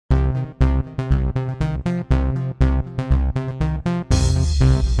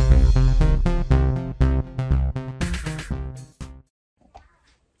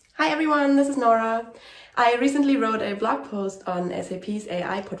everyone, this is Nora. I recently wrote a blog post on SAP's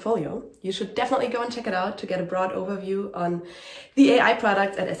AI portfolio. You should definitely go and check it out to get a broad overview on the AI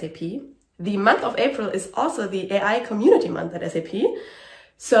products at SAP. The month of April is also the AI Community month at SAP.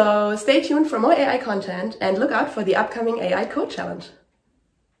 So stay tuned for more AI content and look out for the upcoming AI Code Challenge.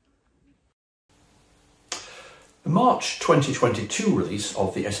 The March 2022 release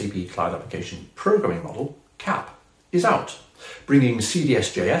of the SAP Cloud Application Programming Model, CAP, is out, bringing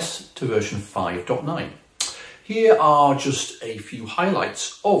CDS.js to version 5.9. Here are just a few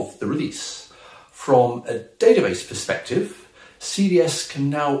highlights of the release. From a database perspective, CDS can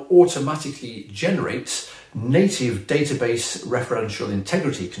now automatically generate native database referential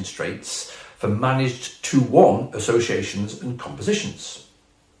integrity constraints for managed 2-1 associations and compositions.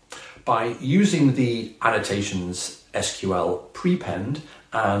 By using the annotations SQL prepend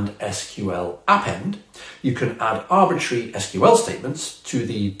and SQL append, you can add arbitrary SQL statements to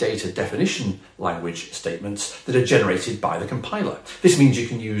the data definition language statements that are generated by the compiler. This means you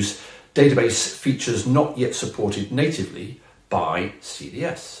can use database features not yet supported natively by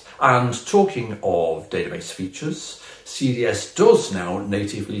CDS. And talking of database features, CDS does now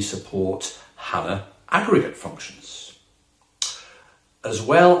natively support HANA aggregate functions. As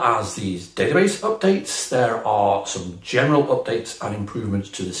well as these database updates, there are some general updates and improvements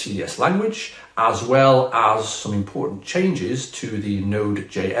to the CDS language, as well as some important changes to the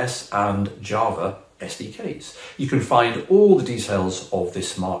Node.js and Java SDKs. You can find all the details of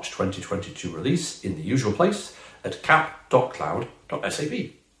this March 2022 release in the usual place at cap.cloud.sap.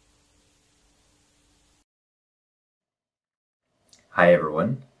 Hi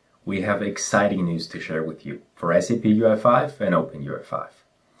everyone. We have exciting news to share with you for SAP UI5 and OpenUI5.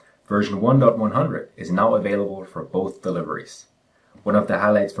 Version 1.100 is now available for both deliveries. One of the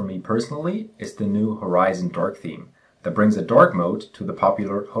highlights for me personally is the new Horizon Dark theme that brings a dark mode to the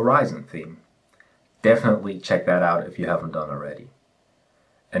popular Horizon theme. Definitely check that out if you haven't done already.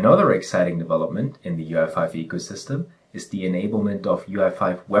 Another exciting development in the UI5 ecosystem is the enablement of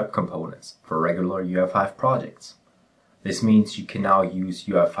UI5 web components for regular UI5 projects. This means you can now use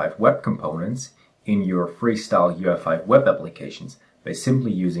UI5 web components in your freestyle UI5 web applications by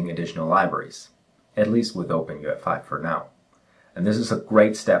simply using additional libraries, at least with OpenUI5 for now. And this is a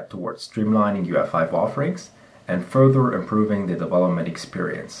great step towards streamlining UI5 offerings and further improving the development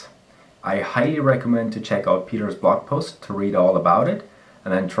experience. I highly recommend to check out Peter's blog post to read all about it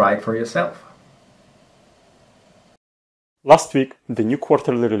and then try it for yourself. Last week, the new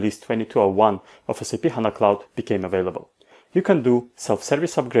quarterly release 2201 of SAP HANA Cloud became available. You can do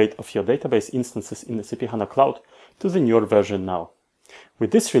self-service upgrade of your database instances in SAP HANA Cloud to the newer version now. With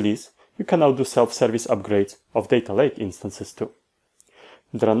this release, you can now do self-service upgrades of data lake instances too.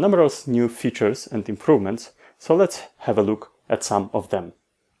 There are numerous new features and improvements, so let's have a look at some of them.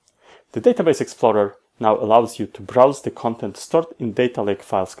 The Database Explorer now allows you to browse the content stored in data lake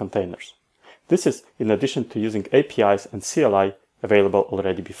files containers. This is in addition to using APIs and CLI available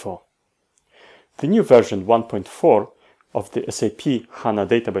already before. The new version 1.4 of the SAP HANA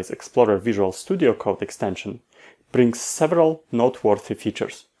Database Explorer Visual Studio Code extension brings several noteworthy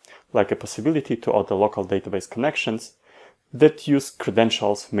features, like a possibility to auto local database connections that use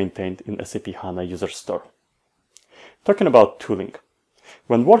credentials maintained in SAP HANA User Store. Talking about tooling.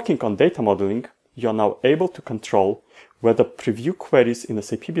 When working on data modeling, you are now able to control whether preview queries in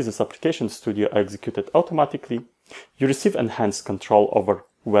SAP Business Application Studio are executed automatically. You receive enhanced control over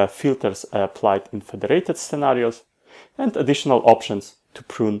where filters are applied in federated scenarios, and additional options to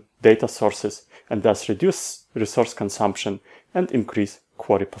prune data sources and thus reduce resource consumption and increase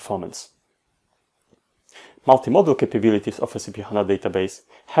query performance. Multi-model capabilities of SAP HANA Database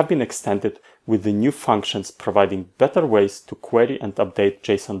have been extended with the new functions providing better ways to query and update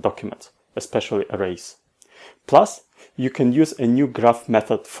JSON documents, especially arrays. Plus, you can use a new graph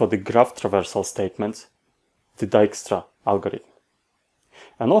method for the graph traversal statements, the Dijkstra algorithm.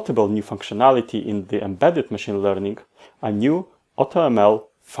 A notable new functionality in the embedded machine learning are new AutoML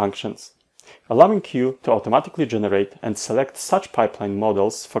functions, allowing you to automatically generate and select such pipeline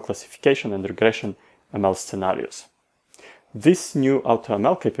models for classification and regression ML scenarios. These new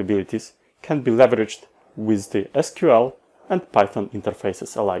AutoML capabilities can be leveraged with the SQL and Python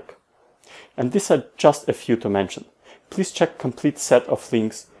interfaces alike. And these are just a few to mention. Please check complete set of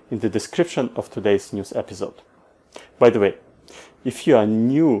links in the description of today's news episode. By the way, if you are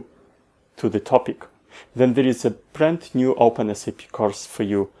new to the topic, then there is a brand new Open SAP course for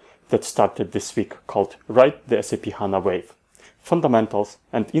you that started this week called Ride the SAP HANA Wave: Fundamentals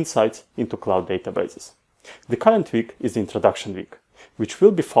and Insights into Cloud Databases. The current week is the introduction week, which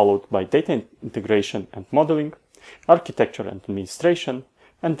will be followed by data integration and modeling, architecture and administration,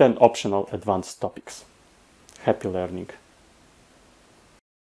 and then optional advanced topics. Happy learning!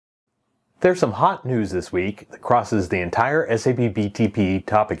 There's some hot news this week that crosses the entire SAP BTP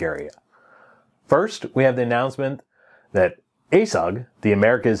topic area. First, we have the announcement that ASUG, the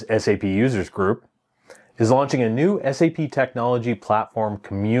America's SAP Users Group, is launching a new SAP Technology Platform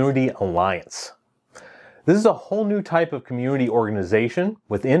Community Alliance. This is a whole new type of community organization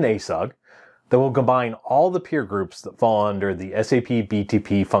within ASUG that will combine all the peer groups that fall under the SAP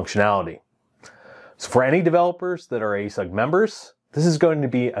BTP functionality. So for any developers that are ASUG members, this is going to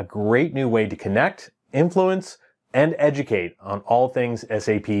be a great new way to connect, influence, and educate on all things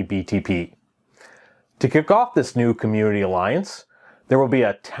SAP BTP. To kick off this new community alliance, there will be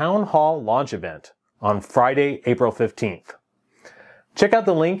a town hall launch event on Friday, April 15th. Check out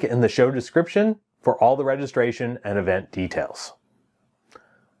the link in the show description for all the registration and event details.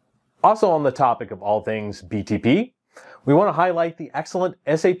 Also on the topic of all things BTP, we want to highlight the excellent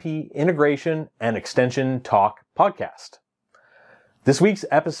SAP Integration and Extension Talk podcast. This week's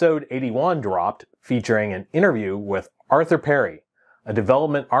episode 81 dropped, featuring an interview with Arthur Perry, a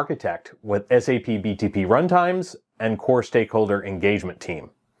development architect with SAP BTP runtimes and core stakeholder engagement team.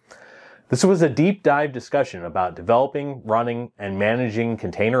 This was a deep dive discussion about developing, running, and managing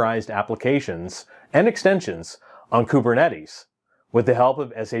containerized applications and extensions on Kubernetes with the help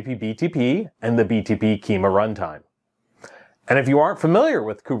of SAP BTP and the BTP Kima runtime. And if you aren't familiar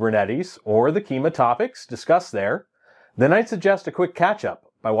with Kubernetes or the Kima topics discussed there, then I'd suggest a quick catch-up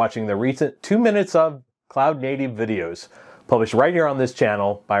by watching the recent 2 minutes of cloud-native videos published right here on this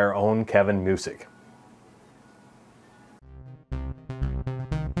channel by our own Kevin Musick.